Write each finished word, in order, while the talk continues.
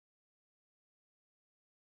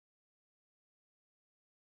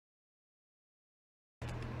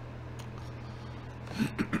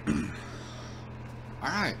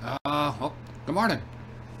Alright, well, good morning.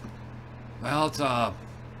 Well, it's,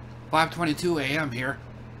 5:22 a.m. here.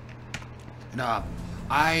 And,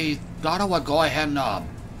 I thought I would go ahead and,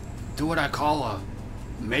 do what I call a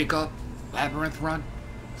makeup Labyrinth run.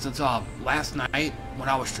 Since, last night, when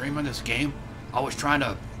I was streaming this game, I was trying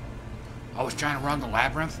to run the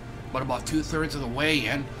Labyrinth, but about 2/3 of the way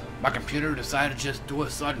in, my computer decided to just do a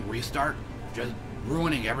sudden restart, just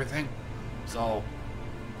ruining everything. So,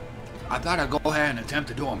 I thought I'd go ahead and attempt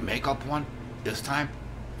to do a makeup one this time.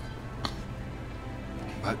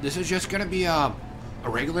 But this is just going to be a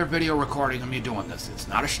regular video recording of me doing this. It's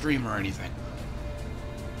not a stream or anything.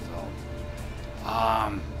 So,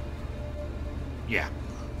 yeah.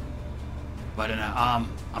 But I'm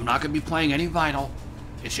not going to be playing any vinyl.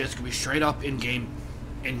 It's just going to be straight up in-game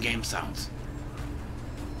sounds.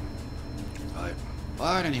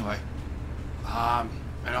 But anyway, and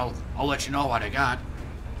I'll let you know what I got.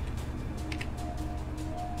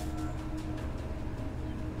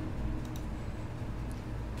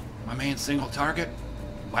 My main single target,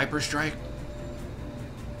 Viper Strike.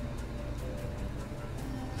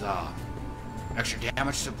 The extra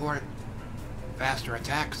damage support, faster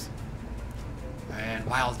attacks, and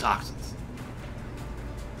wild toxins.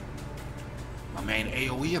 My main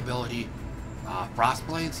AoE ability, Frost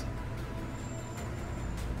Blades,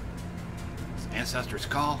 Ancestor's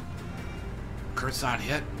Call, Curse on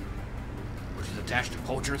Hit, which is attached to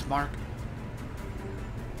Poacher's Mark.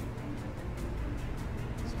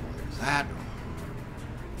 That,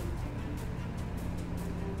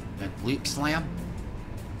 then Leap Slam,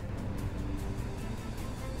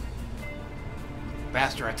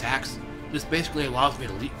 faster attacks. This basically allows me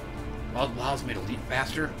to leap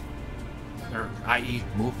faster, or i.e.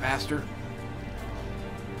 move faster.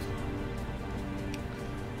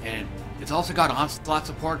 And it's also got onslaught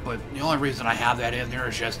support, but the only reason I have that in there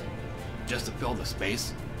is just to fill the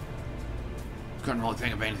space. Couldn't really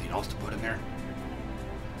think of anything else to put in there.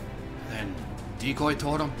 And Decoy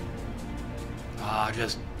Totem,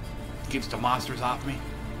 just keeps the monsters off me.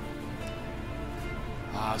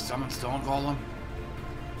 Summon Stone Golem.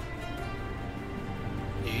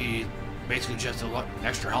 He basically just an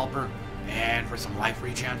extra helper and for some life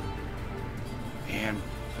regen. And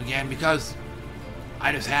again, because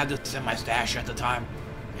I just had this in my stash at the time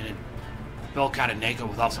and it felt kind of naked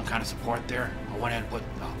without some kind of support there, I went ahead and put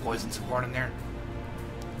poison support in there.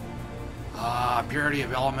 Purity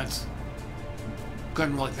of Elements.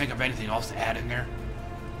 Couldn't really think of anything else to add in there.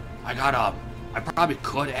 I probably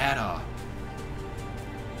could add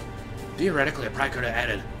theoretically I probably could have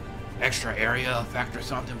added extra area effect or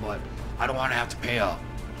something, but I don't want to have to pay a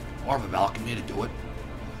Orb of Alchemy to do it.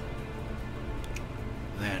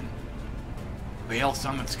 Then Veil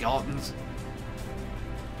Summon Skeletons.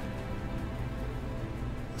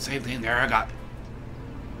 Same thing there, I got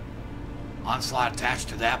Onslaught attached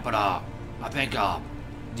to that, but I think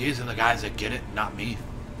these are the guys that get it, not me.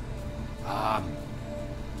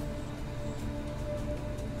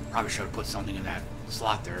 Probably should have put something in that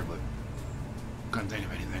slot there, but couldn't think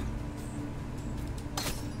of anything.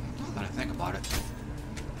 Now that I think about it,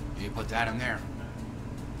 you put that in there.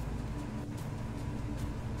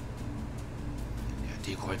 Yeah,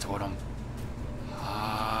 Decoy Totem.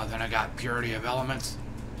 Then I got Purity of Elements,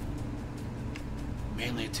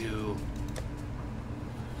 mainly to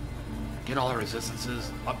get all the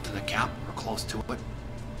resistances up to the cap or close to it.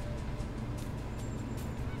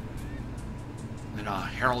 Then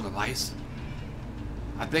Herald of Ice.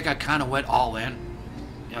 I think I kind of went all in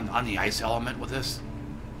on the ice element with this.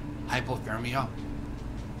 Hypothermia.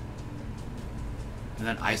 And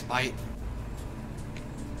then Ice Bite.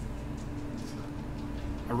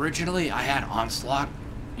 Originally I had Onslaught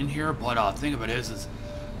in here, but thing of it is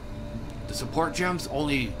the support gems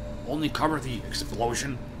only cover the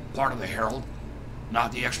explosion part of the Herald,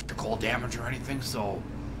 not the extra cold damage or anything, so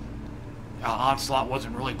Onslaught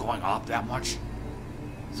wasn't really going off that much.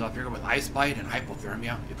 So I figured with Ice Bite and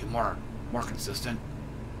Hypothermia, it'd be more consistent.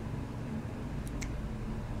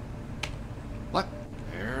 But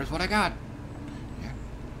here's what I got. Yeah.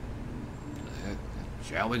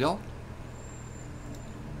 Shall we go?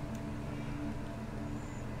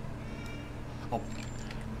 Oh,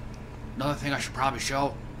 another thing I should probably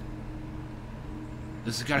show.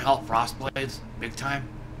 This is gonna help Frost Blades big time.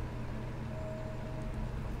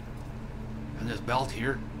 And this belt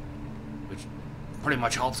here, which pretty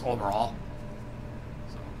much helps overall.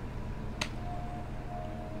 So,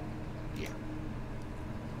 yeah.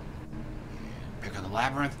 Pick on the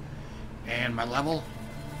Labyrinth. And my level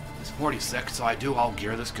is 46, so I do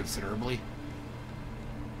outgear this considerably.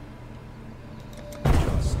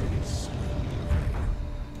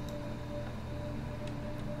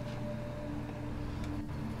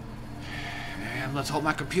 And let's hope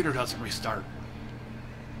my computer doesn't restart.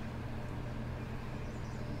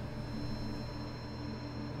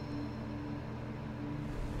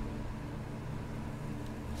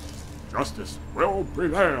 Justice will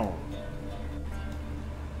prevail.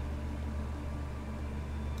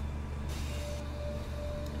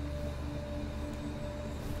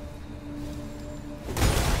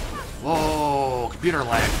 Whoa, computer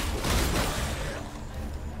lag.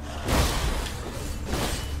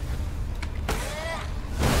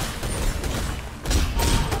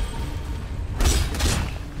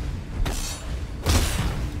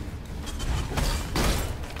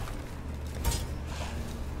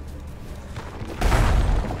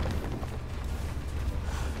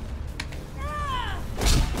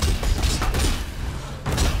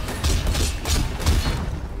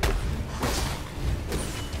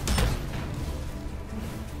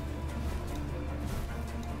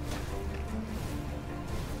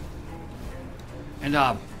 And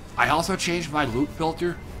I also changed my loot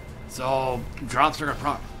filter, so drops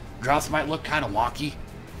might look kind of wonky.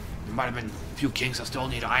 There might have been a few kinks I still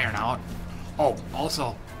need to iron out. Oh,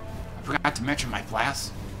 also, I forgot to mention my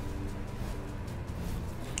class.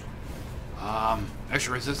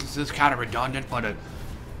 Extra resistance is kind of redundant, but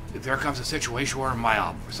if there comes a situation where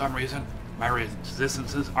for some reason my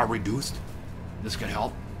resistances are reduced, this can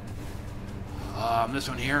help. This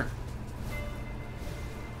one here.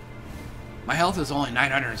 My health is only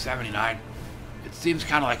 979. It seems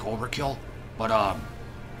kind of like overkill, but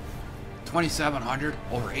 2,700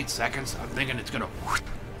 over 8 seconds. I'm thinking it's gonna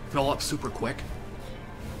fill up super quick.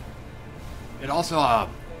 It also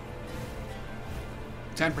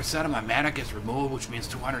 10% of my mana gets removed, which means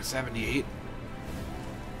 278,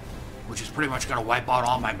 which is pretty much gonna wipe out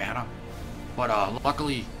all my mana. But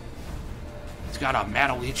luckily, it's got a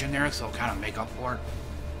mana leech in there, so it'll kind of make up for it.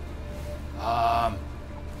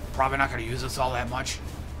 Probably not going to use this all that much,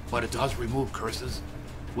 but it does remove curses,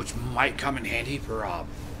 which might come in handy for,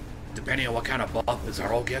 depending on what kind of buff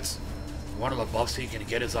Bizarro gets. One of the buffs he can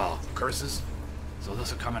get is curses, so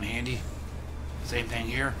this will come in handy. Same thing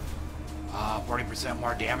here, 40%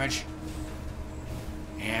 more damage,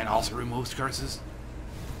 and also removes curses.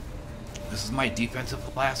 This is my defensive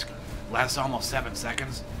flask, lasts almost 7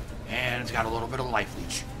 seconds, and it's got a little bit of life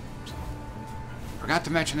leech. So, forgot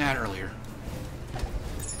to mention that earlier.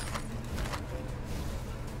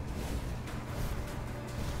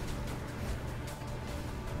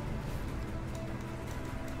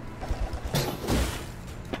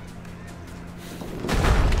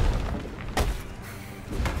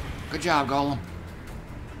 Good job, Golem.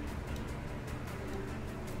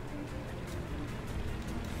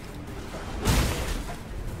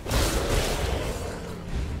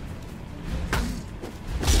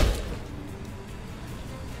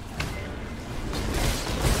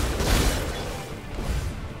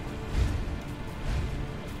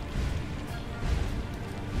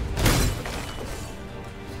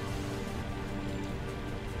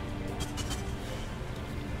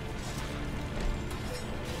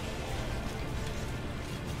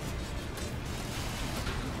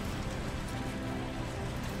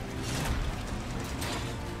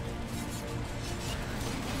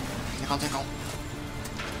 Tickle.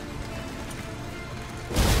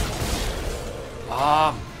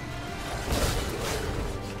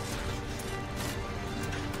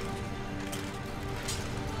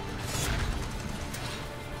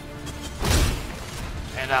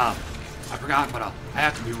 And I forgot, but I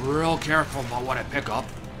have to be real careful about what I pick up,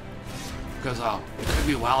 because it could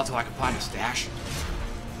be a while until I can find a stash.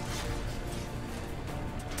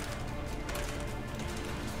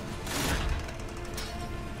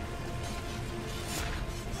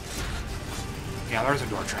 Yeah, there's a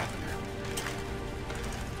door trap in there.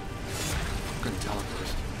 Couldn't tell at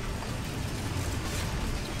first.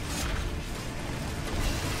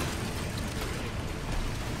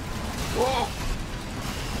 Whoa!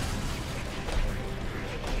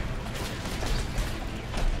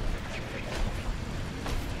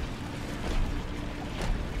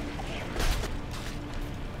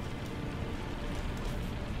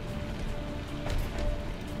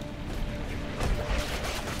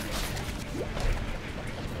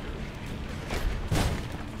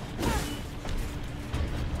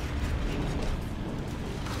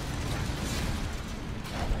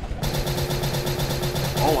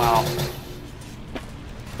 Oh, wow.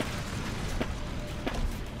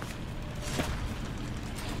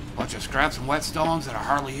 Bunch of scraps and whetstones that I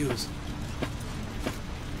hardly use.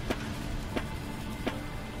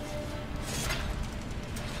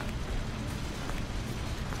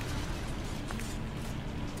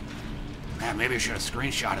 Man, maybe I should have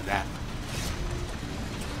screenshotted that.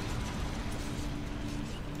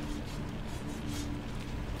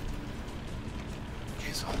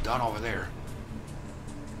 I'm done over there.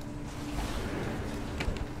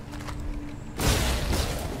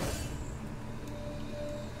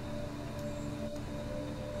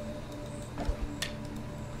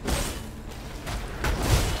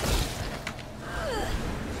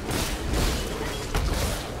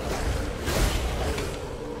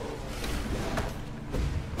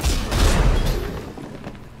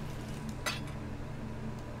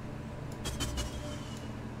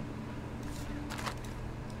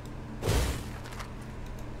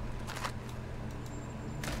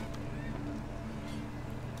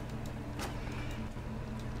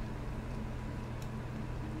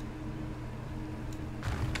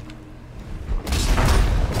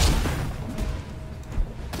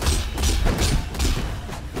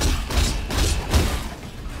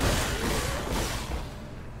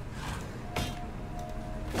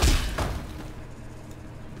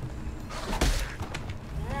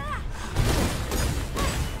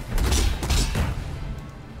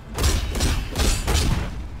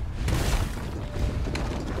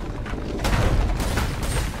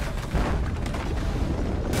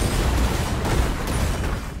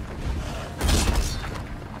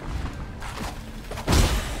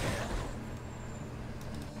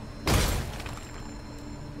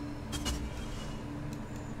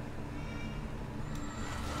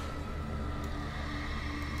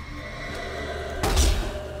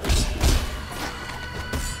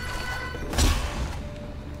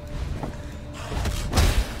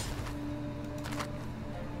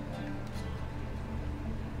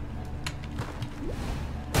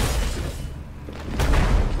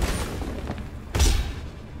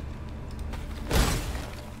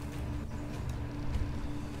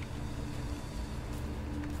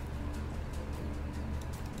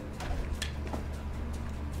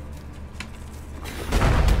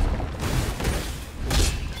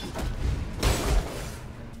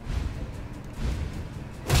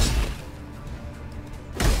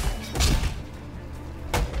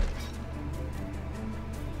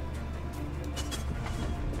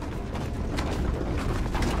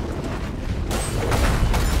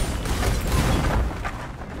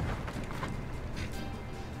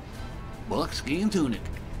 Ski and tunic.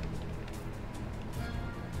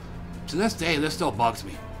 To this day, this still bugs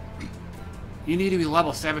me. You need to be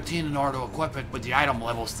level 17 in order to equip it, but the item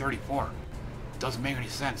level is 34. Doesn't make any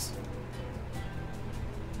sense.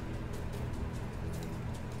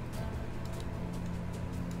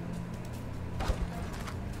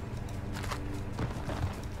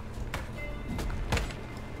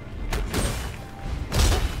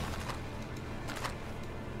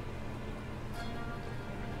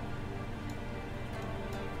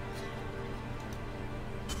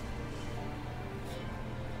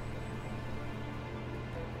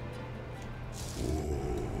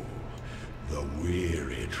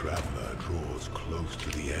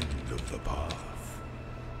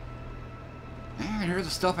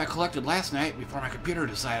 Stuff I collected last night before my computer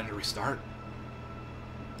decided to restart.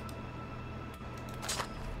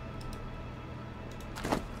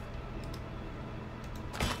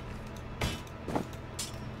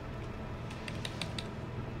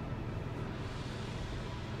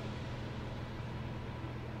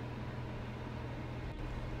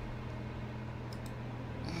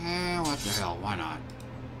 What the hell, why not?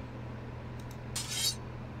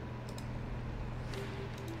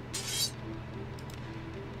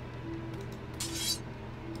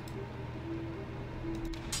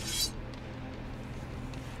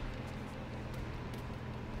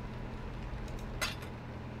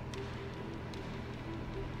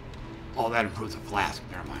 Oh, that improves the flask.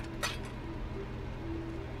 Never mind.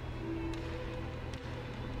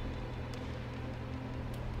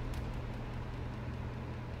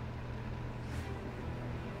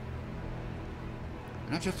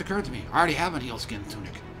 And that just occurred to me. I already have an eel skin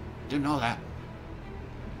tunic. Didn't know that.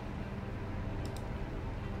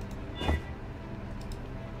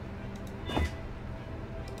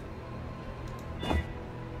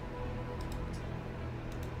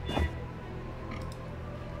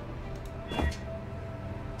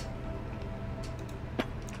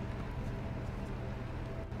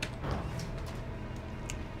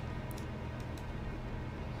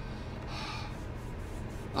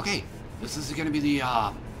 Okay, this is going to be the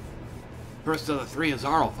first of the 3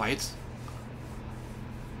 Azaro fights.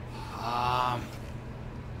 Yeah,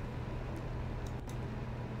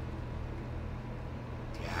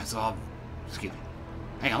 so excuse me.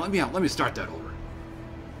 Hang on, let me start that over.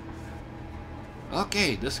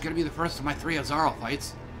 Okay, this is going to be the first of my 3 Azaro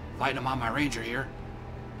fights. Fighting them on my ranger here.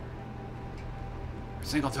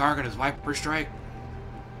 Single target is Viper Strike.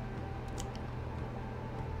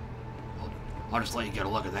 I'll just let you get a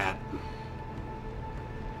look at that.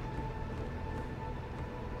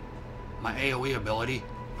 My AoE ability,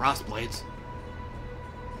 Frost Blades.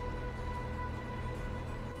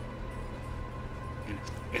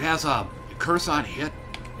 It has a curse on hit.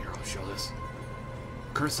 Here, I'll show this.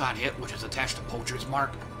 Curse on hit, which is attached to Poacher's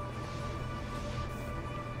Mark.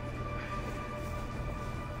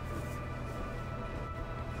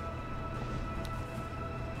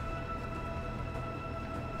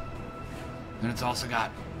 Then it's also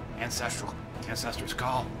got Ancestor's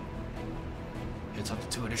Call. Hits up to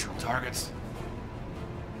 2 additional targets.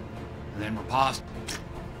 And then Riposte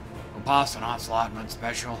and Onslaught and then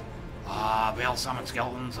Special. Veil Summon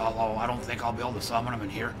Skeletons, although I don't think I'll be able to summon them in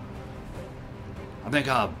here. I think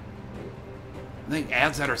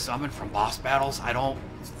ads that are summoned from boss battles, I don't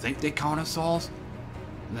think they count as souls.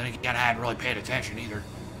 And then again, I hadn't really paid attention either.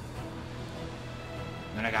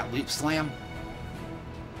 Then I got Leap Slam,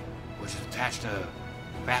 which is attached to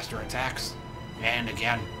faster attacks. And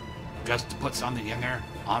again, just to put something in there,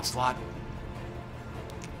 Onslaught.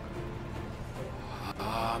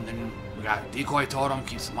 Then we got Decoy Totem,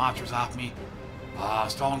 keeps the monsters off me.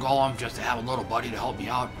 Stone Golem, just to have a little buddy to help me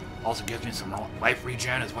out. Also gives me some life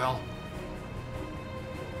regen as well.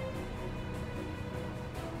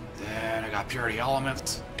 Then I got Purity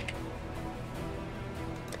Elements.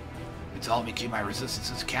 It's helped me keep my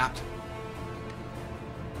resistances capped.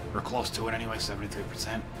 Or close to it anyway,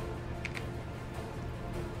 73%.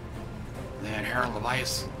 Then Herald of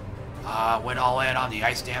Ice. Went all in on the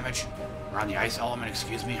ice damage. Or on the ice element,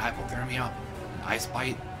 excuse me, Hypothermia, Ice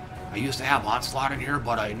Bite. I used to have Onslaught in here,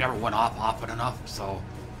 but I never went off often enough, so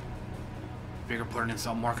figure putting in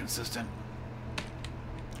something more consistent.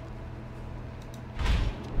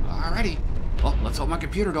 Alrighty. Well, let's hope my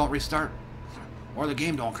computer don't restart. Or the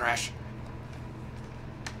game don't crash.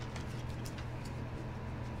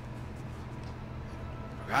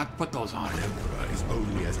 Forgot to put those on. An Emperor is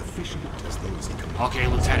only as efficient as those he commands. Okay,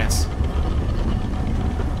 Lieutenants.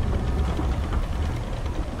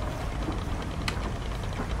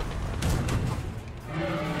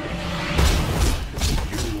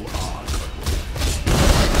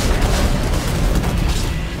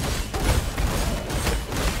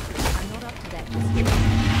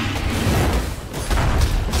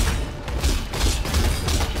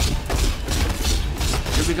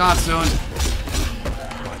 Gone soon.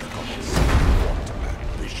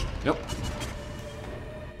 Yep.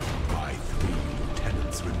 My 3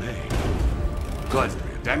 lieutenants remain. Good.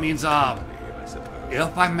 That means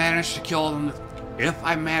if I manage to kill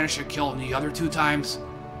them, the other 2 times,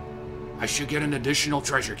 I should get an additional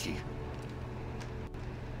treasure key.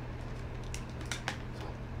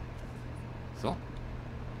 So,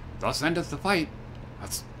 thus endeth the fight.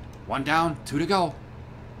 That's 1 down, 2 to go.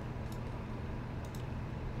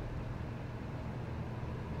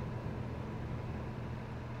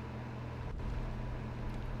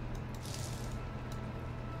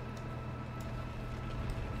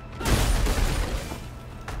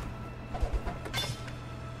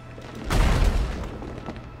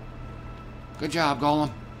 Good job,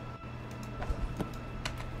 Golem.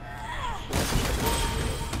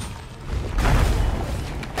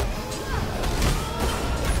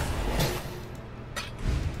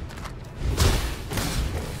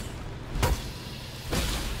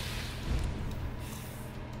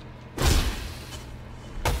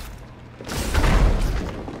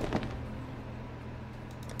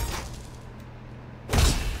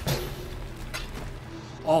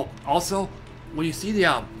 Oh, also, when you see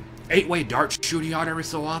the 8-way dart shooting out every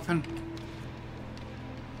so often,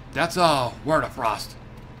 that's a Word of Frost.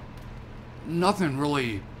 Nothing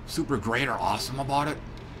really super great or awesome about it.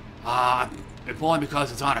 If only because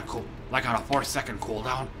it's on a 4-second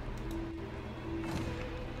cooldown.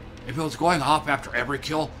 If it was going off after every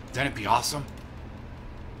kill, then it'd be awesome.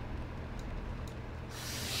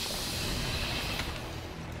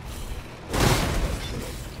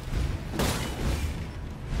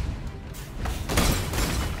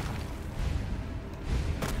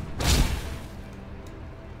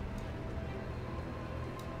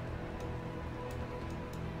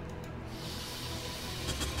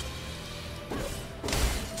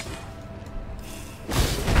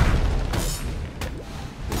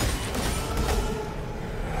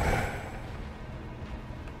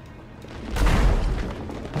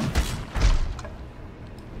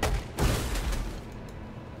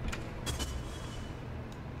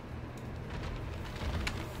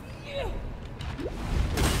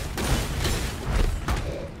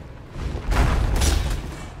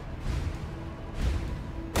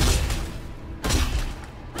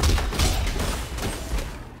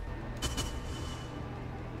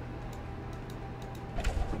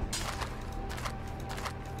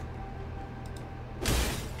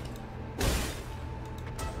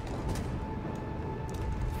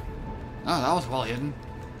 Oh, that was well hidden.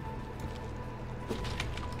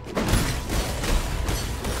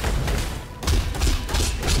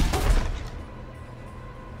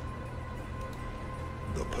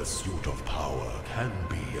 The pursuit of power can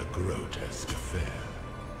be a grotesque affair.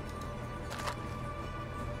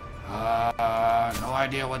 No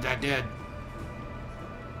idea what that did.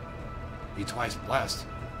 Be twice blessed.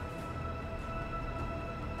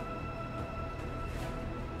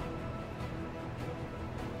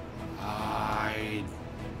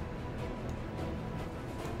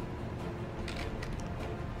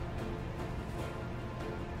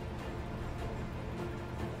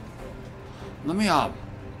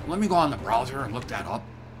 Let me go on the browser and look that up.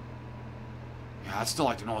 Yeah, I'd still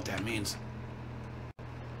like to know what that means.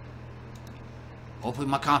 Hopefully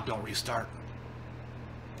my comp don't restart.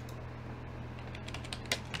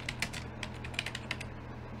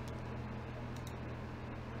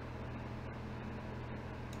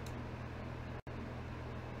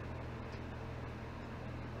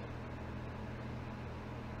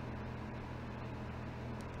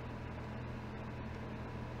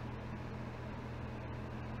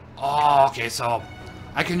 Oh, okay, so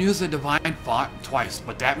I can use the divine font twice,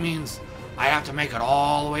 but that means I have to make it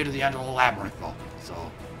all the way to the end of the labyrinth, though. So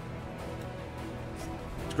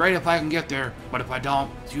it's great if I can get there, but if I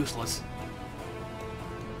don't, it's useless.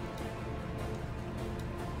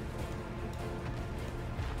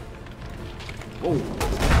 Whoa,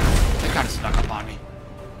 they kind of snuck up on me.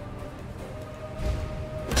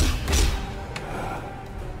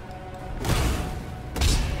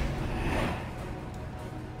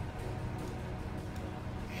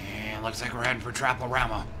 Looks like we're heading for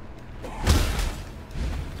Trap-O-Rama.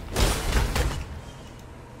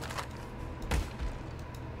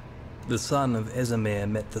 The son of Esamir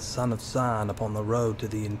met the son of San upon the road to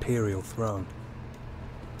the Imperial throne.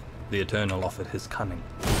 The Eternal offered his cunning.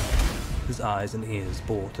 His eyes and ears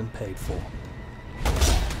bought and paid for.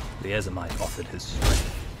 The Esamite offered his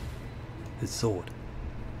strength. His sword,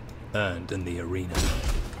 earned in the arena.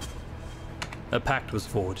 A pact was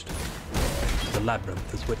forged. The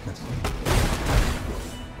Labyrinth is witness.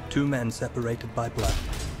 Two men separated by blood.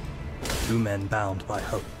 Two men bound by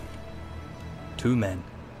hope. Two men,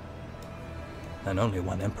 and only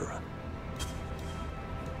one emperor.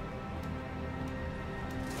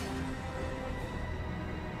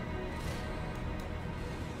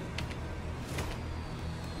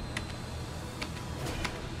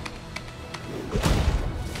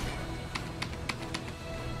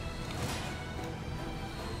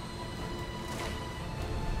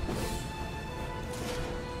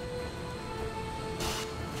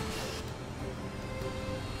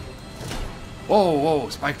 Whoa, whoa,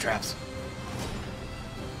 spike traps.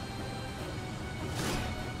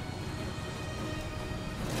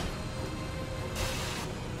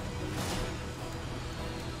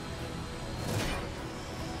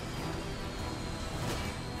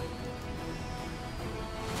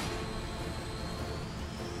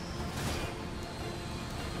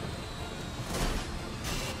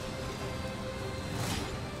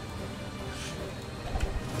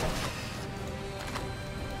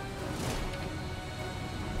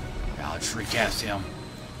 Recast him.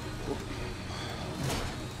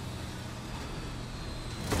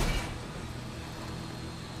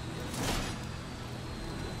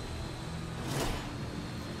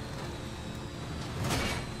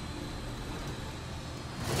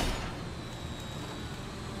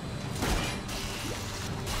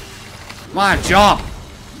 Come on, jump!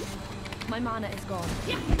 My mana is gone.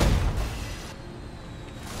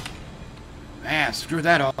 Man, screw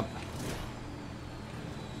that up.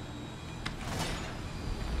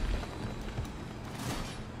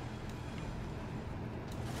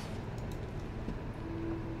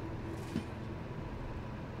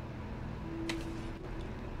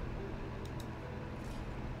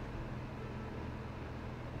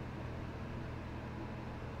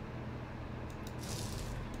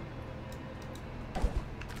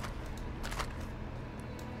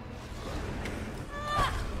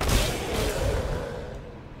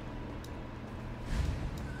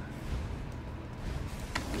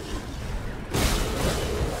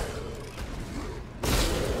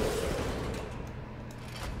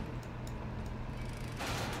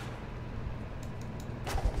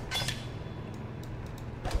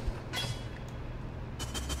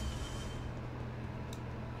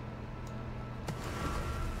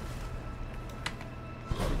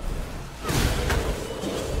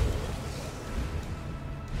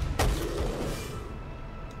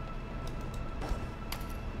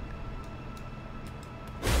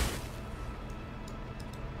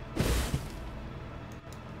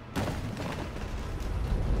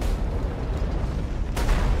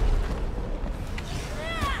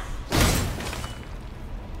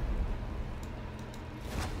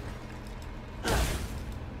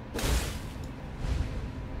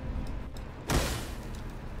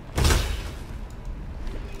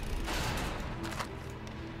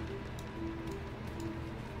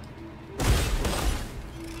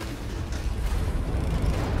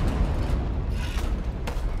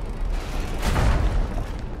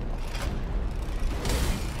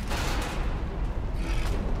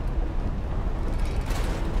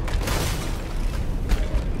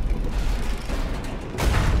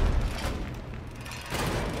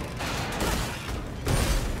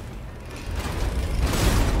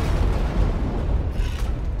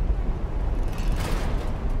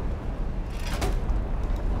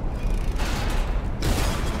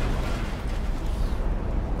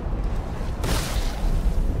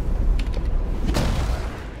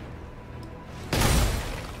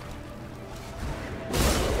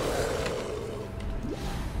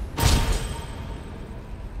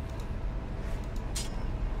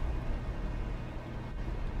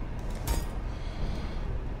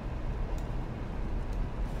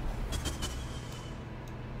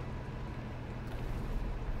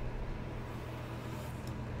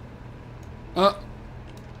 So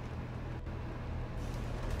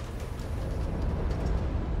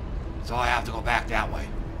I have to go back that way.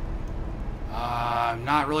 I'm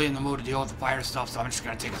not really in the mood to deal with the fire stuff, so I'm just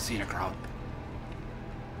gonna take a scenic route.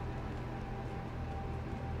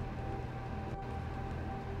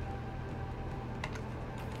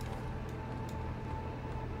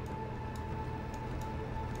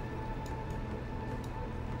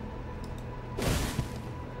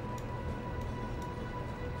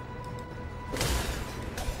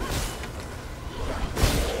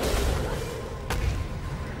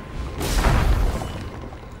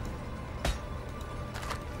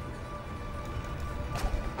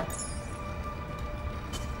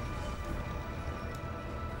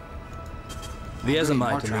 The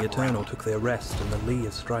Ezamite and the Eternal took their rest in the lee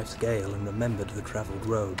of Strife's gale and remembered the travelled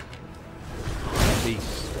road.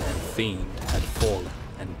 Beast and fiend had fallen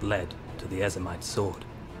and bled to the Ezamite's sword,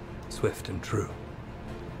 swift and true.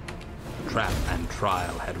 Trap and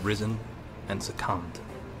trial had risen and succumbed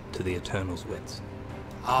to the Eternal's wits.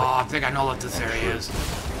 Oh, I think I know what this area is.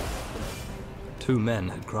 Two men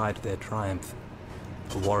had cried their triumph,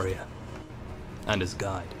 a warrior and his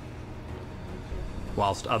guide,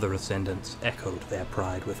 whilst other ascendants echoed their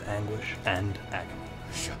pride with anguish and agony.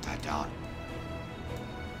 Shut that down.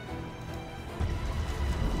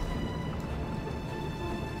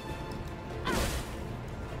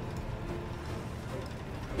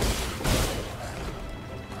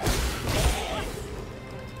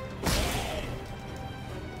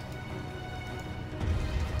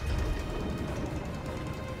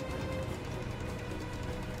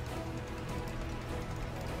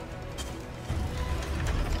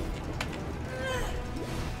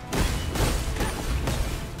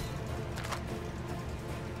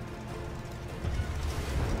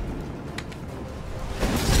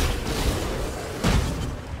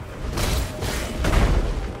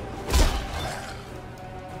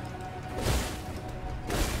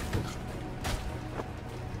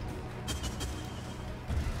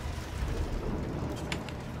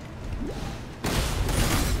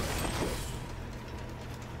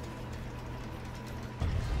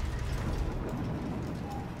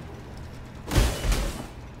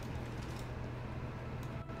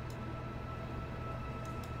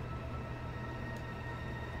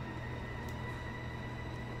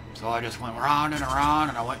 So I just went round and around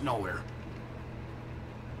and I went nowhere.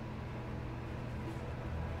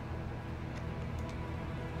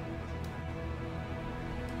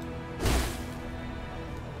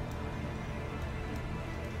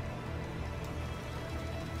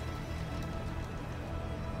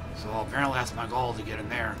 So apparently that's my goal, to get in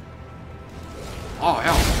there. Oh,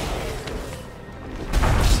 hell.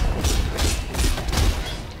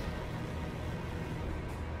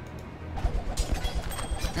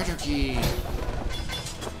 Treasure key.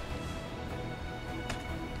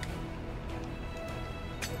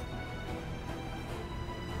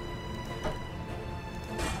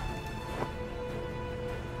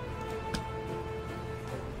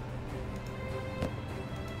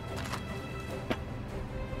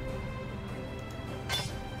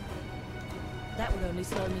 That would only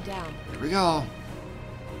slow me down. Here we go.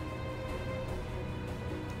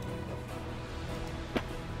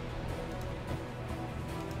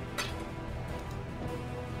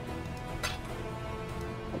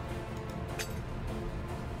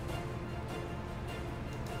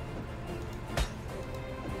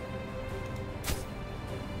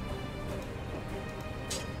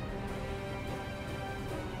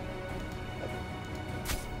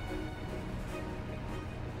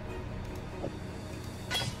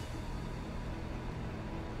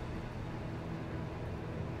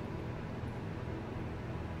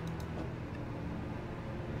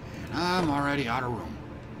 I'm already out of room.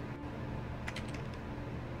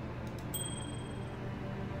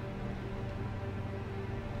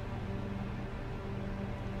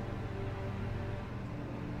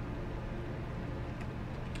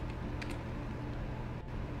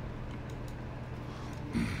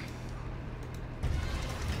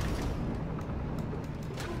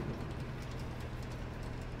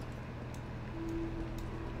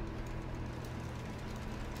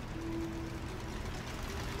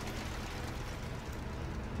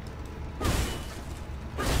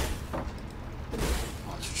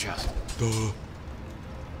 Chest. Duh.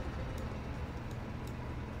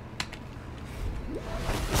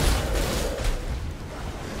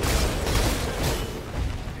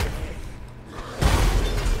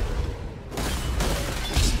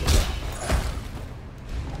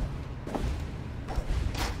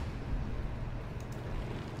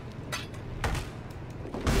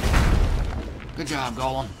 Good job,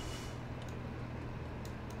 Golem.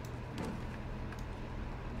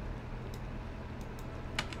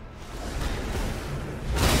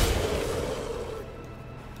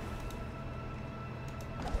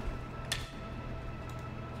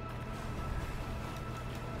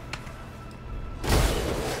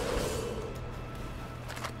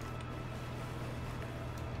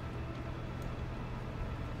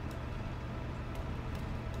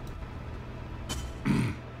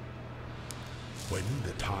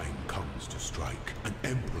 demands to strike, an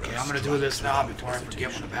emperor. Okay, I'm gonna do this now before I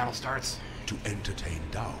forget when the battle starts. To entertain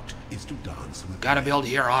doubt is to dance with. Gotta be able to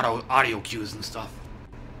hear audio cues and stuff.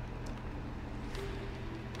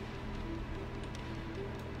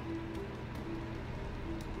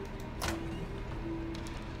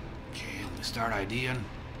 Okay, let me start IDing.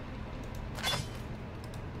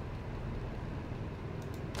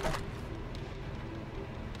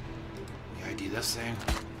 ID this thing.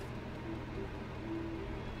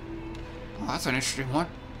 Oh, that's an interesting one.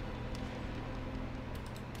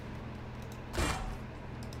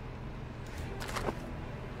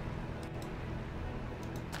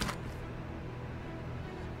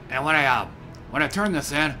 And when I turn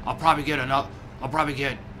this in, I'll probably get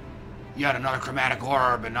yet another chromatic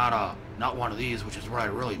orb, and not one of these, which is what I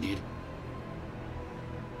really need.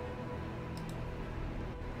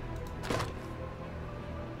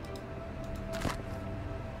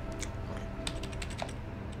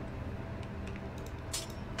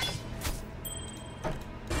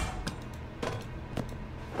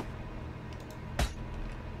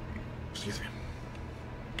 Excuse me.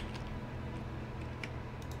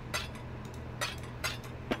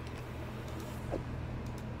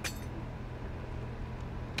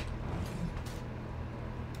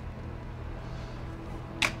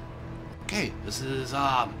 Okay, this is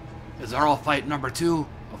Exile fight number 2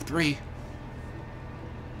 of 3.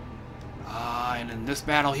 And in this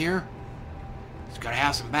battle here, he's gotta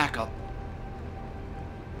have some backup.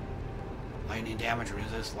 Lightning damage,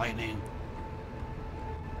 resist lightning.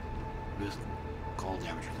 Resist cold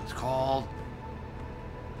damage, resist cold.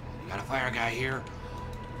 You got a fire guy here.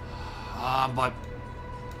 But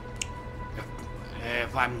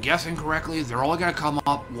if I'm guessing correctly, they're only gonna come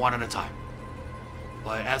up one at a time.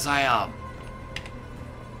 But as I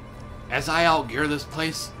outgear this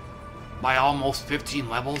place by almost 15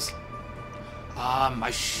 levels, I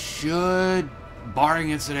should, barring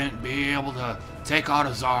incident, be able to take out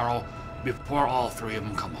Exile before all 3 of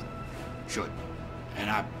them come up. Should. And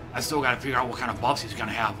I still gotta figure out what kind of buffs he's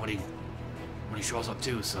gonna have when he shows up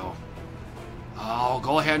too, so I'll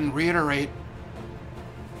go ahead and reiterate.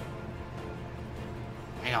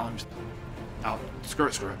 Hang on, screw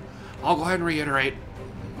it. I'll go ahead and reiterate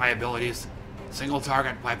my abilities. Single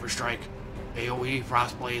target, Viper Strike, AoE,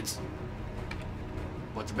 Frost Blades.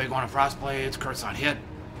 But the big one of Frost Blades, Curse on Hit,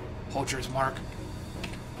 Poacher's Mark,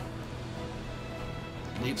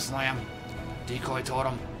 Leap Slam, Decoy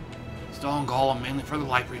Totem, Stone Golem, mainly for the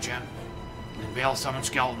life regen, and Veil Summon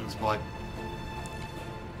Skeletons, but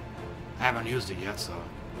I haven't used it yet, so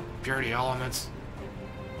Purity Elements.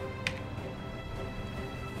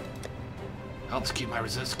 Helps keep my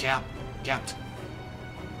resist kept.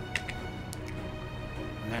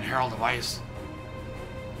 And then Herald of Ice.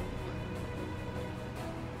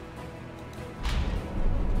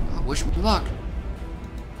 Wish me luck.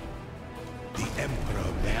 The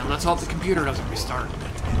Emperor. And let's hope the computer doesn't restart.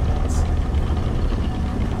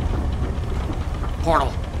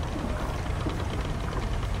 Portal.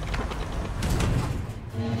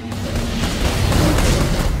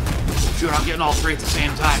 Shoot, I'm getting all 3 at the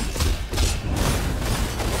same time.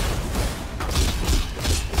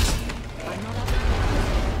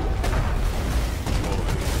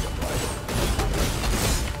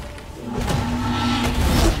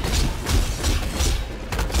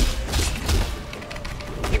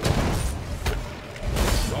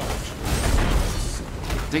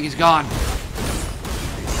 I think he's gone.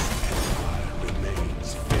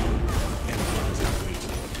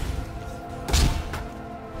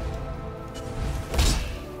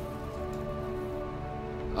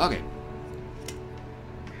 Okay.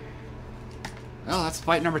 Well, that's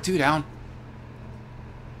fight number 2 down.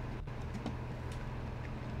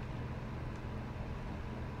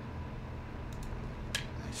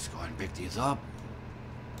 Let's just go ahead and pick these up.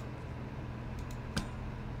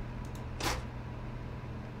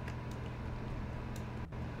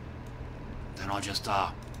 Then I'll just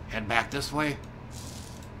head back this way.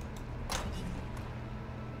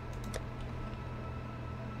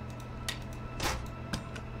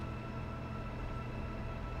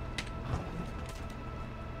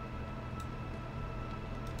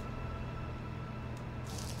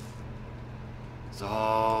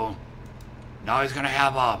 So now he's gonna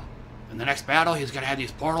have in the next battle he's gonna have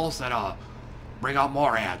these portals that bring out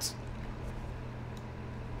more ads.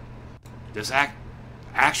 This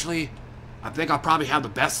actually, I think I'll probably have the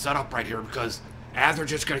best setup right here because ads are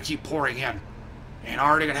just gonna keep pouring in, and I'm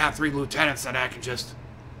already gonna have 3 lieutenants that I can just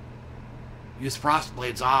use Frost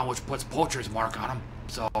Blades on, which puts Poacher's Mark on them.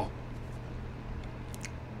 So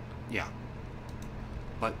yeah,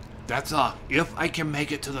 but that's if I can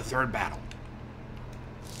make it to the 3rd battle.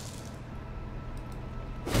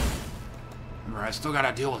 Remember, I still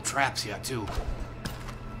gotta deal with traps yet, too.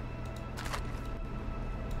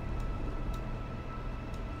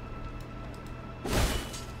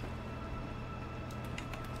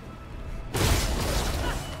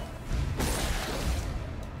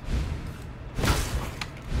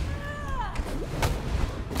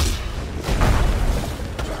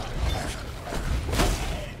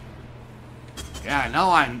 Yeah,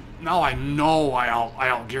 now I know I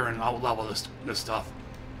out-gear and out-level this stuff.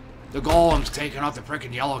 The golem's taking out the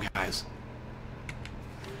frickin' yellow guys.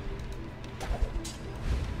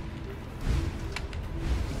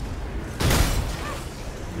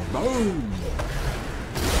 Boom!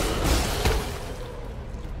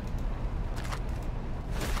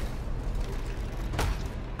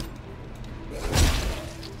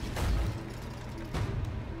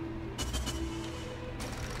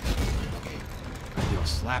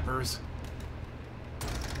 Slappers.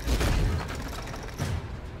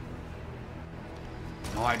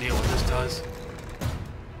 No idea what this does.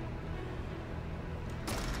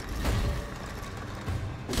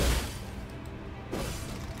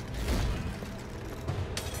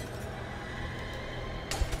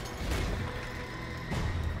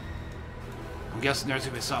 I'm guessing there's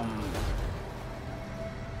gonna be something.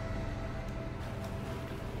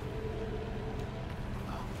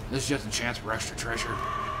 This is just a chance for extra treasure.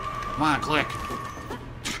 Come on, click.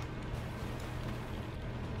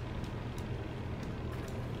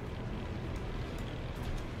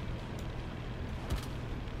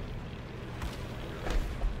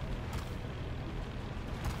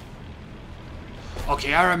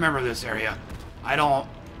 Okay, I remember this area.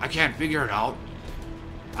 I can't figure it out.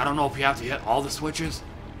 I don't know if you have to hit all the switches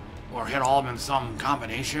or hit all of them in some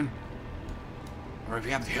combination, or if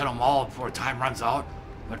you have to hit them all before time runs out.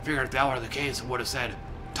 But I figured if that were the case, it would have said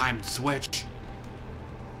time to switch.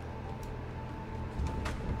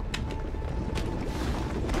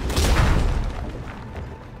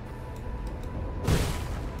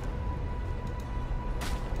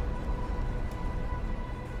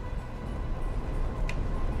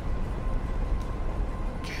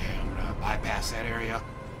 Okay, I'm gonna bypass that area.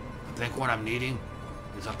 I think what I'm needing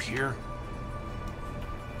is up here.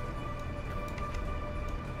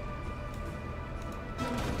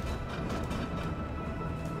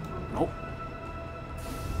 Nope.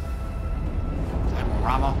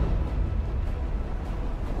 Rama.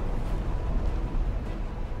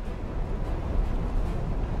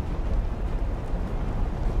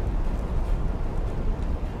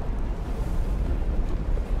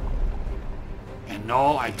 And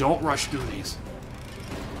no, I don't rush through these.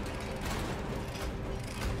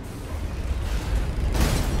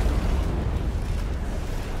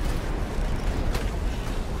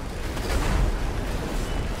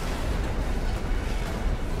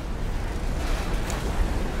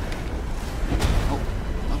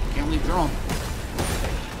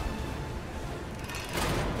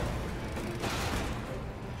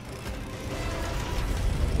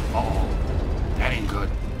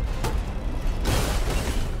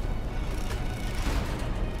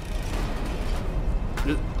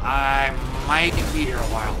 Be here a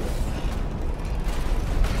while.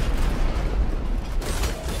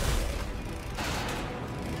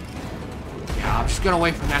 Yeah, I'm just gonna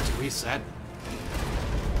wait for that to reset.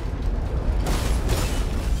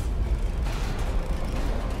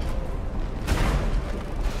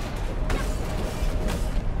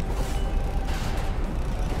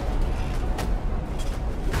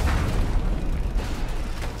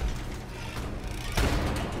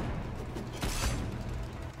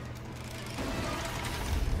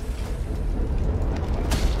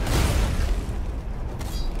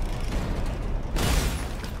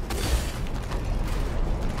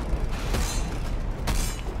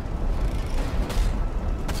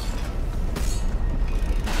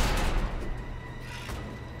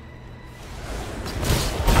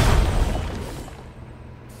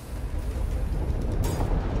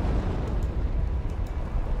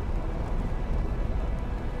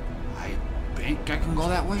 I can go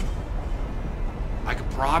that way. I could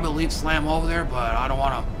probably lead slam over there, but I don't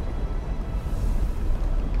want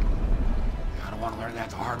to learn that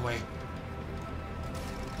the hard way.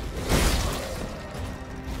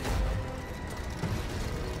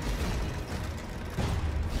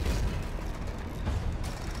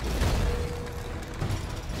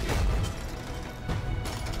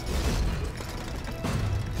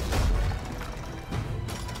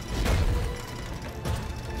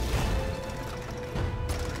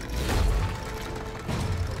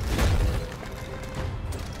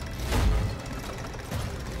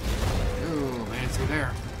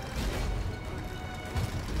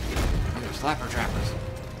 Slapper trappers.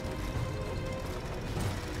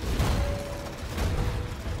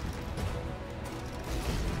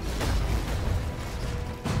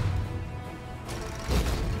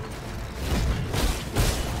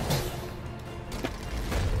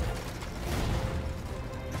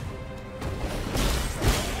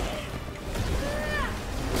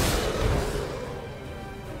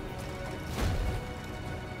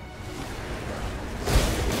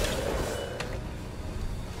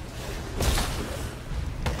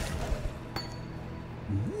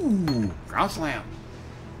 Ground slam.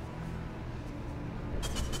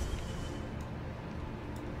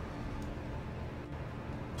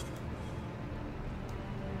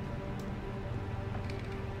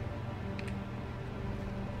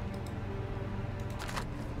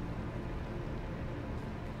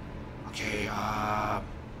 Okay, I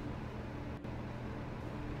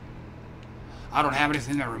don't have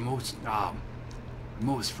anything that removes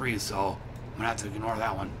freeze, so I'm gonna have to ignore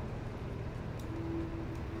that one.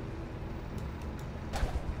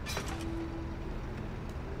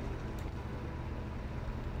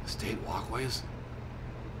 State walkways.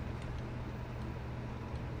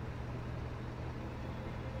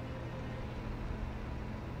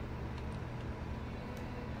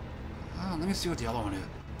 Let me see what the other one is.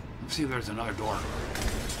 Let's see if there's another door.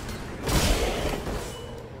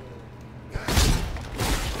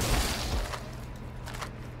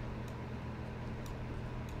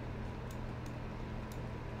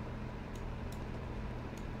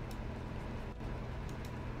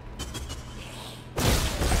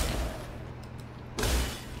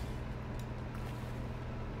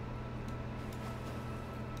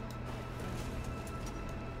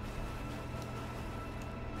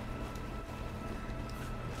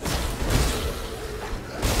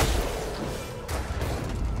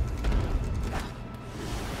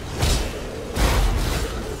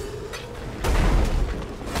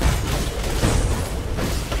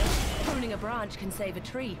 Can save a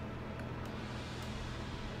tree.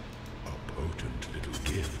 A potent little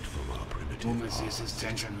gift from our primitive Movement ceases,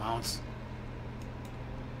 tension mounts.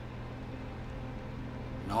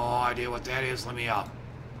 No idea what that is. Let me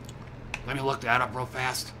look that up real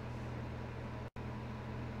fast.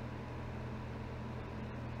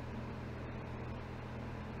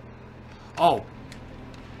 Oh.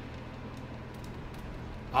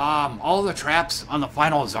 All the traps on the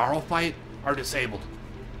final Zaro fight are disabled.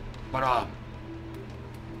 But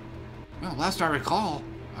well, last I recall,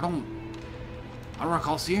 I don't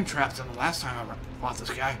recall seeing traps in the last time I fought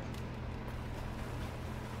this guy.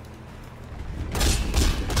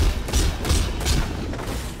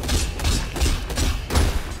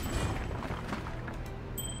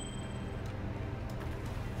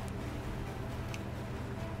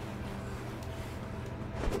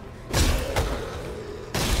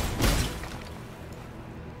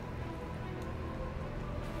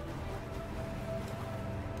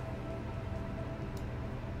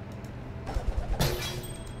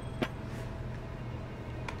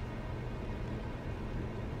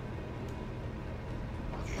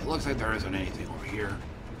 Looks like there isn't anything over here,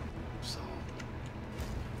 so.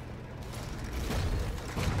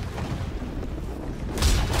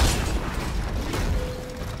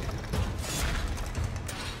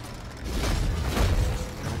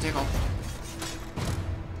 Take off.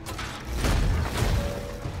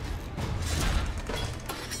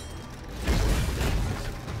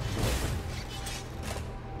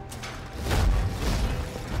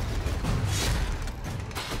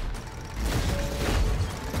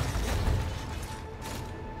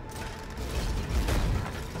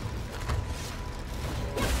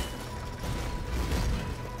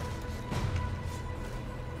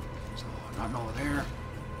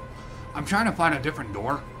 I'm trying to find a different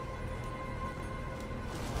door.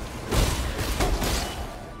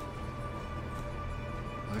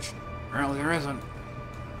 Which apparently there isn't.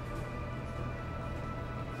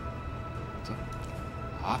 So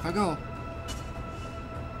off I go.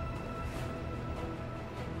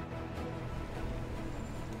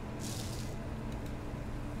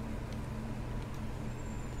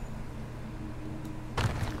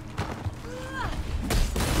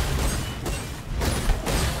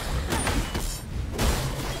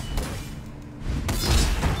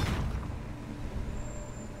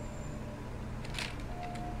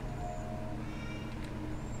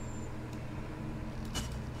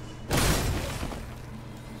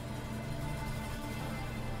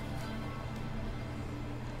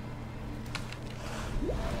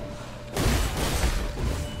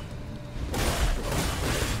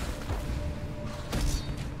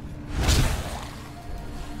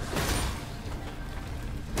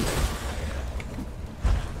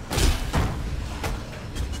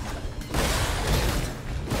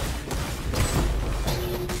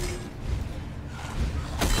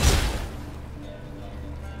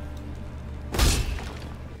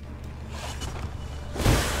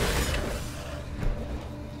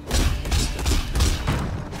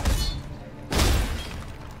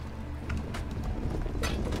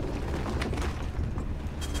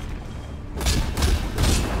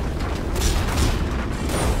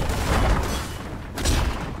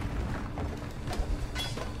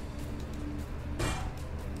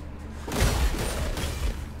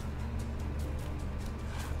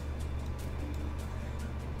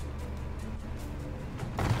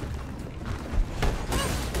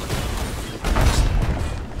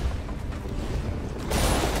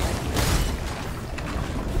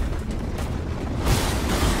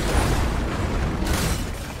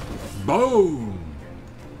 Boom!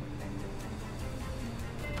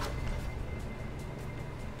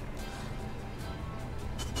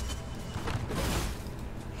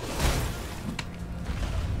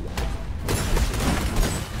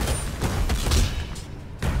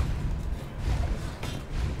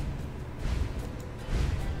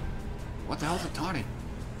 What the hell's it taunting?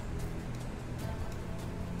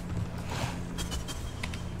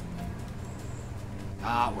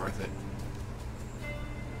 Not worth it.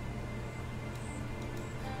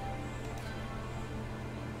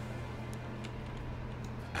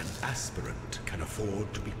 An aspirant can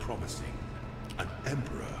afford to be promising. An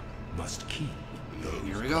emperor must keep those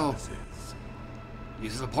Here we go. promises.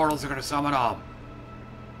 These are the portals that are going to summon up.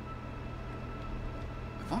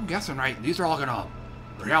 If I'm guessing right, these are all going to...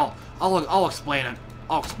 Yeah, I'll explain it.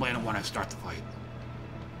 I'll explain it when I start the fight.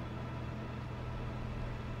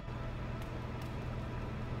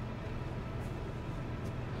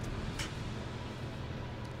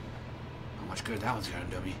 How much good that one's going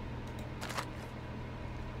to do me.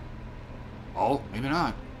 Oh, maybe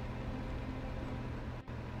not.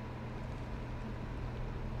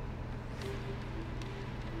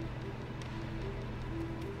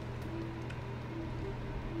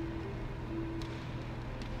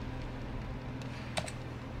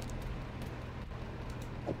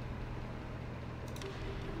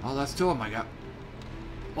 Oh, that's two of them I got.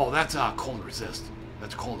 Oh, that's cold resist.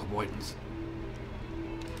 That's cold avoidance.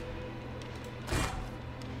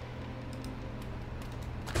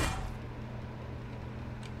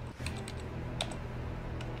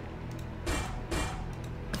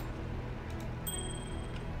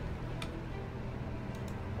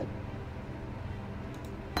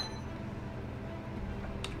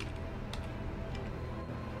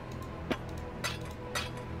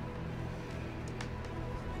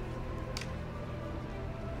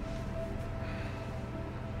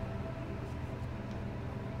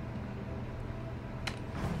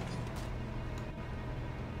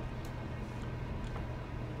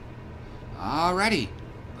 Alrighty.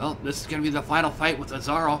 Well, this is going to be the final fight with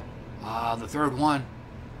Azaro. The third one.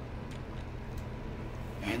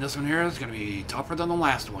 And this one here is going to be tougher than the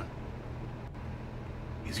last one.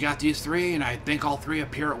 He's got these three, and I think all three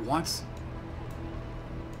appear at once.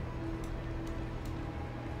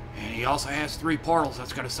 And he also has 3 portals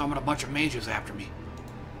that's going to summon a bunch of mages after me.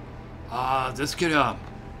 This could, so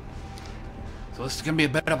this is going to be a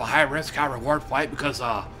bit of a high-risk, high-reward fight because,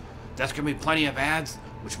 that's going to be plenty of ads,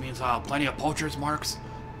 which means, plenty of poacher's marks,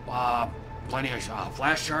 plenty of,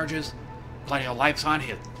 flash charges, plenty of life on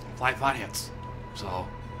hits. So,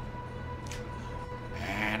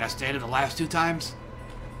 and I stated the last 2 times,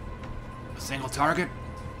 a single target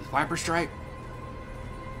is Viper Strike,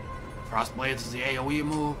 Frostblades is the AoE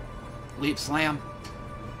move, Leap Slam,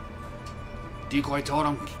 Decoy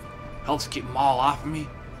Totem helps keep them all off of me,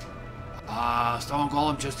 Stone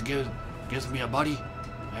Golem just gives me a buddy,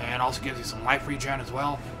 and also gives you some life regen as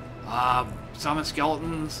well. Summon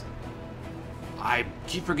Skeletons, I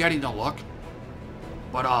keep forgetting to look,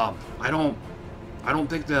 but I don't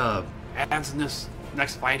think the ads in this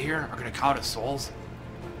next fight here are going to count as souls.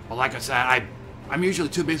 But like I said, I'm usually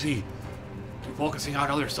too busy focusing on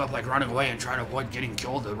other stuff like running away and trying to avoid getting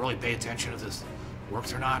killed to really pay attention if this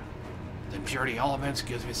works or not. The Impurity Elements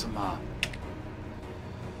gives me some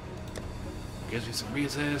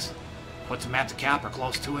resist, puts them at the cap or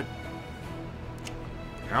close to it.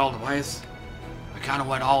 Herald of Ice, I kind of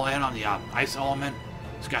went all in on the Ice Element.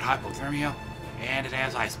 It's got Hypothermia, and it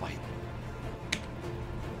has Ice Bite.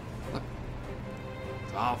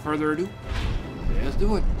 Without further ado, let's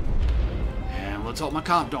do it. And let's hope my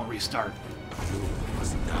comp don't restart.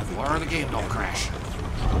 Or the game don't crash.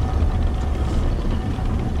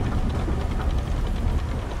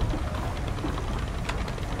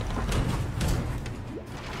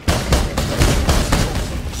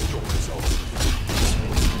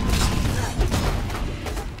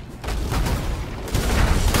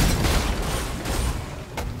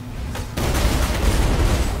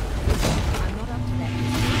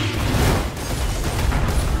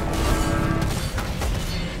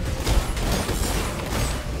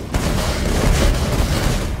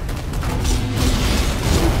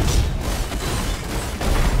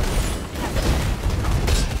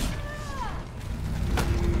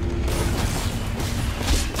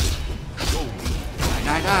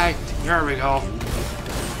 There we go.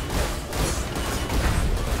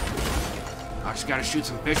 I just gotta shoot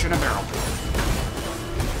some fish in a barrel.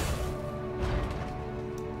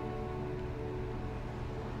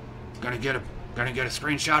 Gonna get a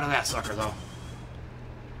screenshot of that sucker though.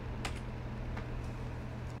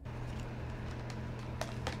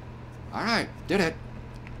 Alright, did it.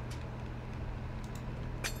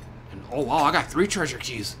 Oh, wow, I got 3 treasure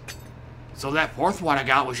keys. So that 4th one I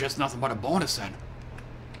got was just nothing but a bonus then.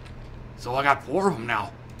 So I got 4 of them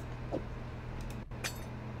now.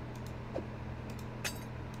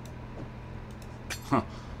 Huh.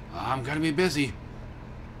 I'm gonna be busy.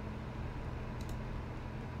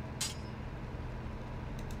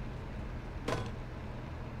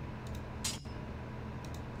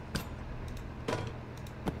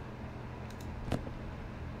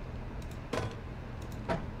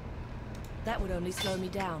 That would only slow me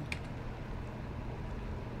down.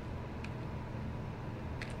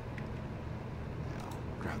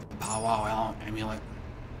 Grab the powwow amulet.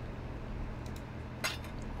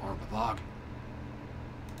 Or the log.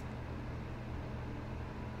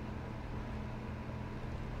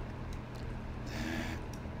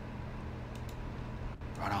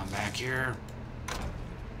 Right on back here.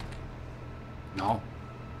 No.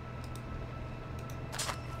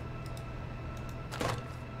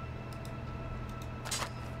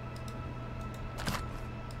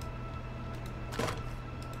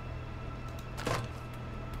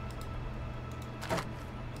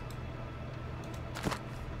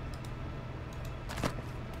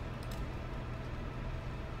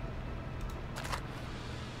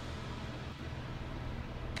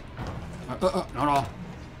 No.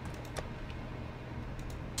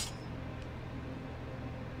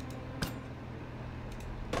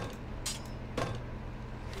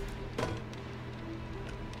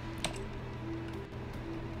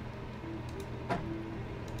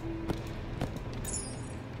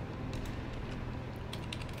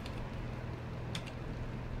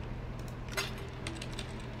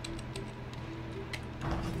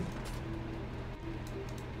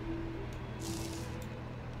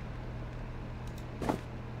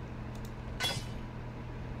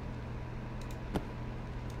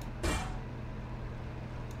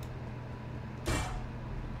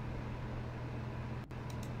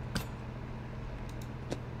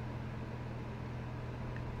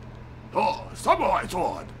 Oh, samurai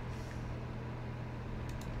sword!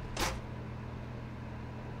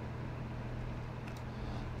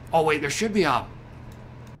 Oh wait, there should be a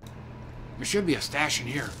stash in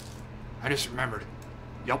here. I just remembered.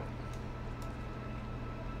 Yep.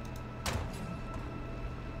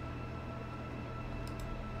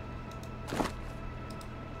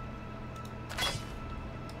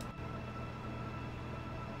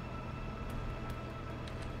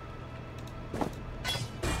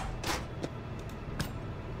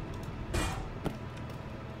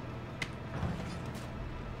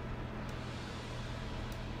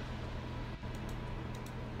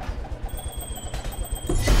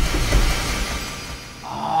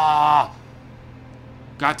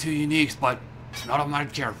 Got 2 uniques, but none of them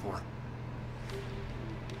I'd care for.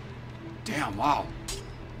 Damn, wow.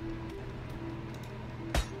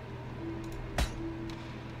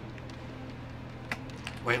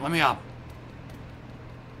 Wait, let me up.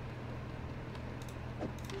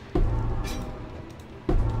 I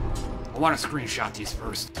want to screenshot these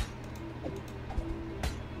first.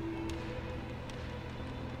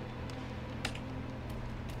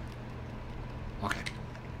 Okay.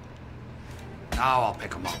 Now I'll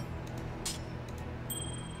pick them up.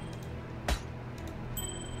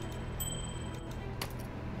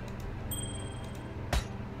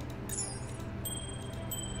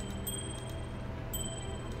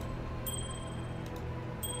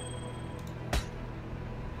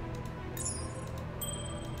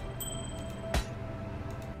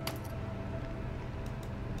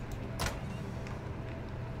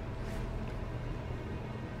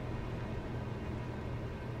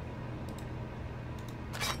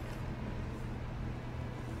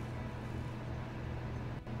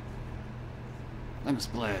 Limb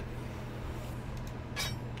split.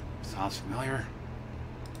 Sounds familiar.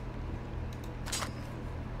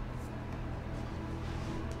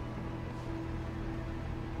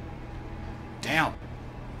 Damn.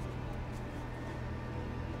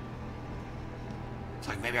 It's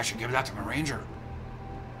like maybe I should give that to my ranger.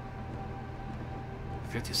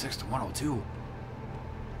 56 to 102.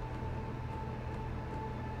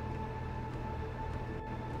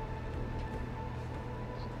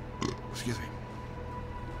 Excuse me.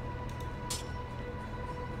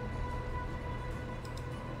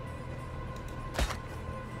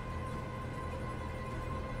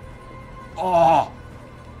 Oh!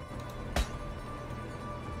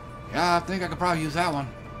 Yeah, I think I could probably use that one.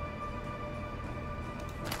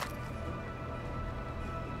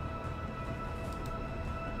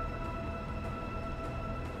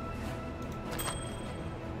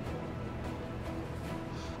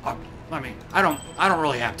 I don't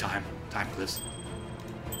really have time for this.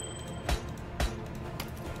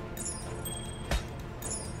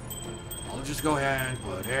 just go ahead and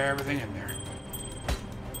put everything in there.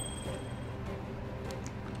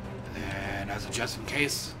 And as a just in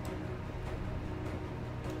case.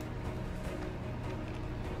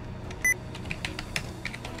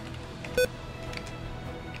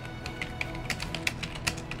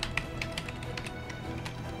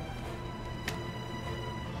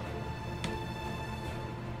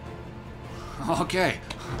 Okay.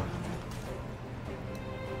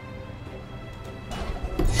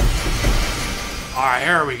 Alright,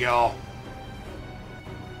 here we go.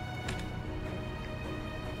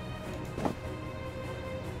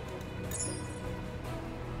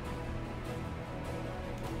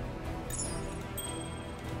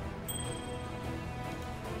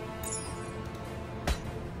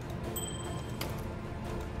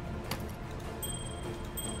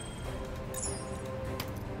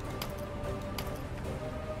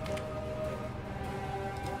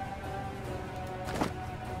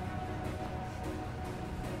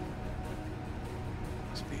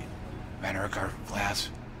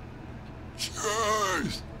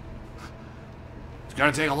 It's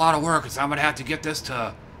gonna take a lot of work, because I'm gonna have to get this to,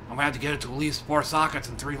 I'm gonna have to get it to at least 4 sockets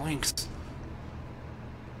and 3 links.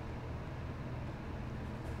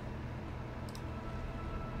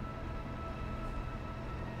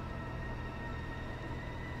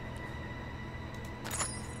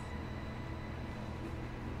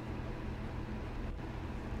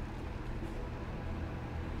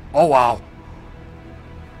 Oh wow.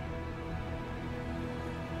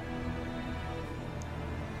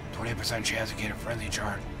 Chance to gain a frenzy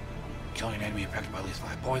charge, killing an enemy affected by at least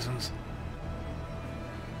 5 poisons.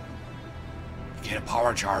 Gain a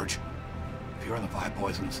power charge, fewer than 5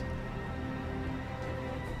 poisons.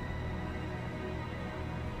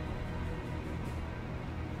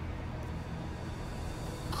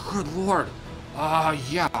 Good lord.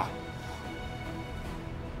 Yeah.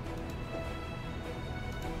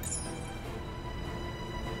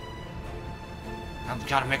 I've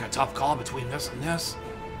got to make a tough call between this and this.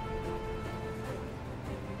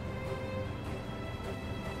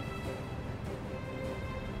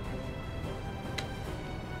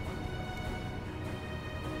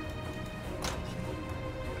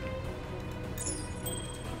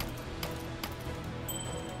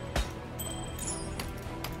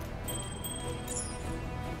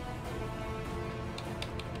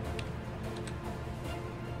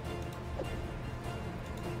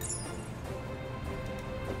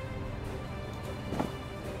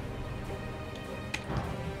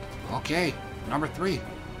 Okay, number 3.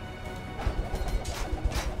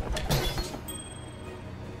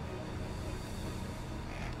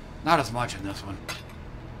 Not as much in this one.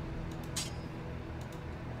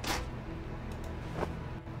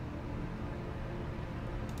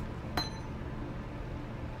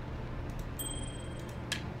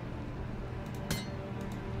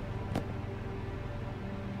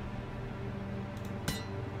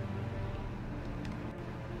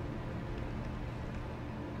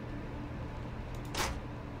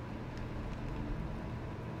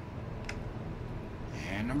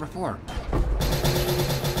 Number 4.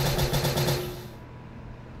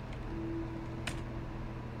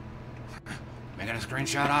 Making a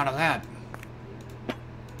screenshot out of that.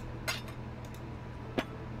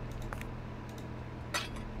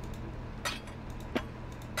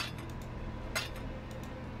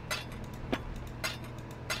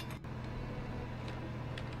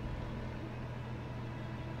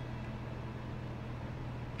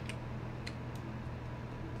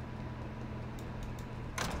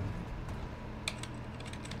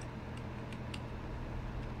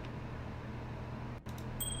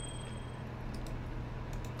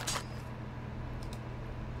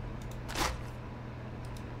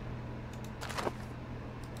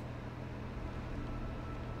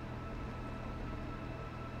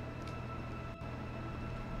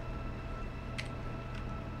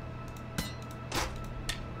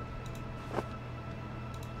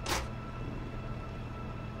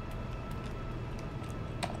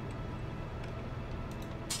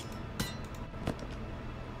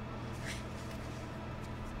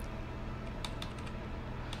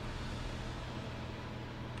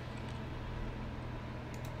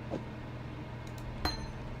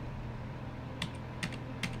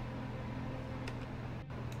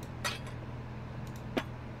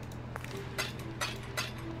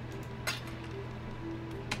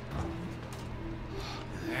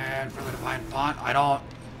 For the Divine Font, I don't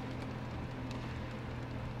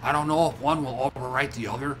know if one will overwrite the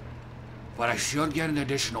other, but I should get an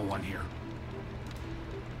additional one here.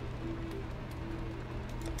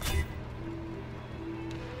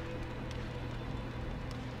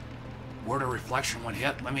 Word of reflection when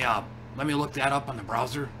hit. Let me let me look that up on the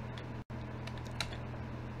browser.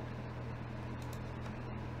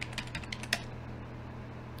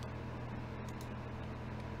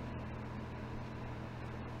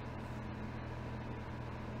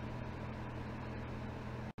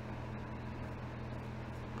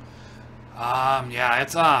 Yeah,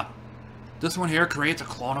 it's, this one here creates a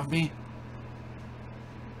clone of me.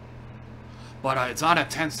 But, it's on a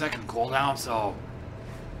 10-second cooldown, so...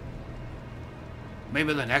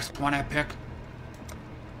 maybe the next one I pick.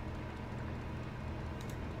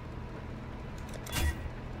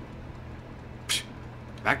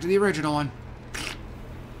 Back to the original one.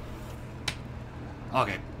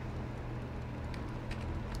 Okay.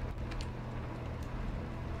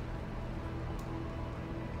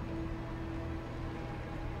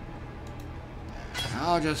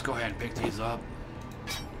 I'll just go ahead and pick these up.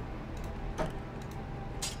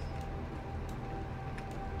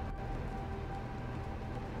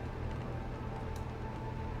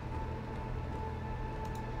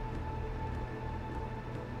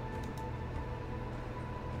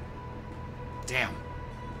 Damn.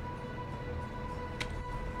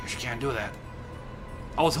 Guess you can't do that.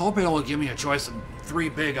 I was hoping it would give me a choice of three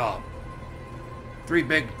big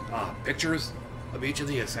pictures of each of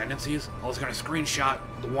the ascendancies. I was going to screenshot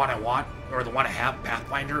the one I want, or the one I have,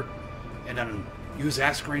 Pathfinder, and then use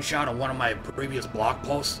that screenshot on one of my previous blog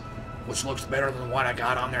posts, which looks better than the one I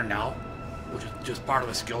got on there now, which is just part of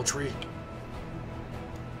the skill tree.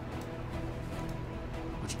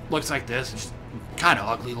 Which looks like this. It's kind of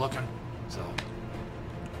ugly looking, so...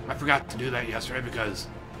 I forgot to do that yesterday because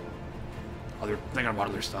thinking about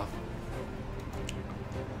other stuff.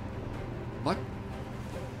 But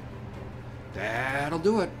that'll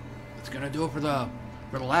do it. It's gonna do it for the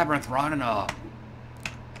Labyrinth run, and I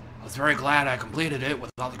was very glad I completed it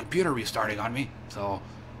without the computer restarting on me. So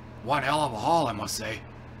one hell of a haul, I must say.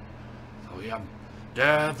 So yeah,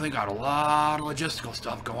 definitely got a lot of logistical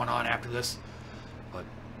stuff going on after this.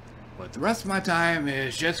 But the rest of my time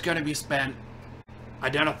is just gonna be spent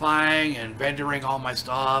identifying and vendoring all my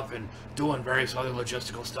stuff and doing various other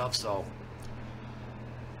logistical stuff, so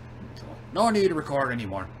no need to record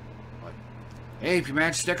anymore. But hey, if you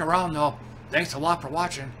managed to stick around though, thanks a lot for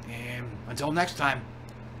watching, and until next time,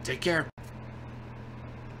 take care.